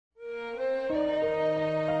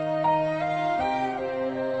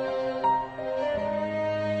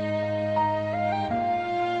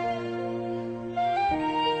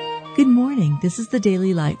Good morning. This is the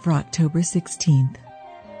Daily Light for October 16th.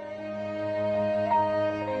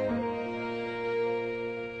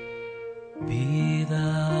 Be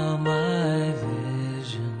thou my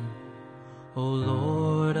vision, O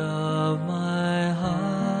Lord of my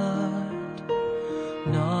heart,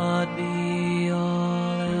 not be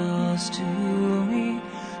all else to me,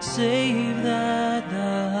 save that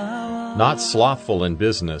thou art. Not slothful in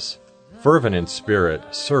business, fervent in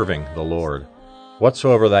spirit, serving the Lord.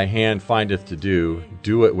 Whatsoever thy hand findeth to do,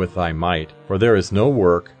 do it with thy might. For there is no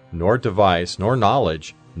work, nor device, nor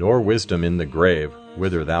knowledge, nor wisdom in the grave,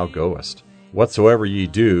 whither thou goest. Whatsoever ye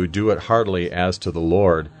do, do it heartily as to the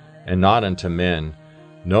Lord, and not unto men,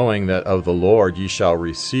 knowing that of the Lord ye shall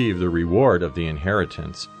receive the reward of the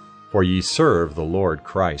inheritance, for ye serve the Lord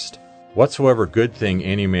Christ. Whatsoever good thing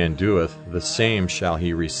any man doeth, the same shall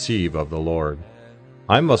he receive of the Lord.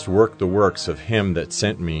 I must work the works of him that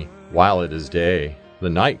sent me, while it is day. The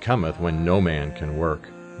night cometh when no man can work.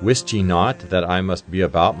 Wist ye not that I must be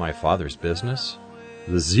about my Father's business?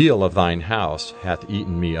 The zeal of thine house hath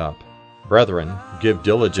eaten me up. Brethren, give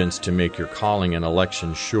diligence to make your calling and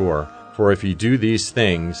election sure, for if ye do these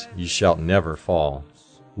things, ye shall never fall.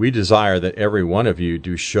 We desire that every one of you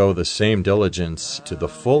do show the same diligence to the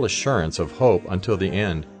full assurance of hope until the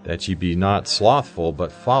end, that ye be not slothful,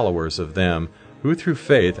 but followers of them who through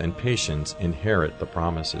faith and patience inherit the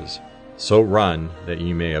promises. So run that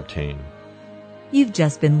ye may obtain. You've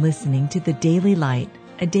just been listening to the Daily Light,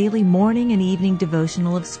 a daily morning and evening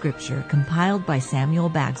devotional of Scripture compiled by Samuel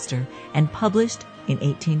Bagster and published in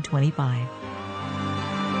 1825.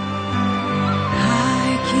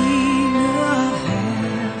 High King of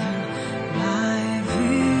heaven, my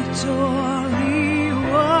victory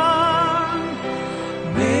won,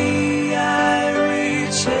 may I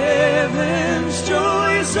reach heaven's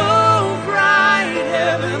joy so bright,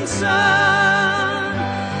 heaven's sun,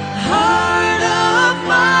 heart of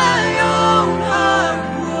my own heart.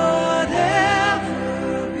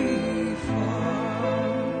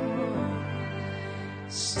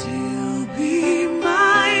 Still be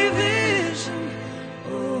my vision,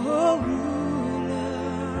 O ruler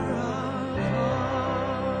of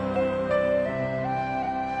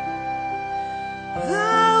all.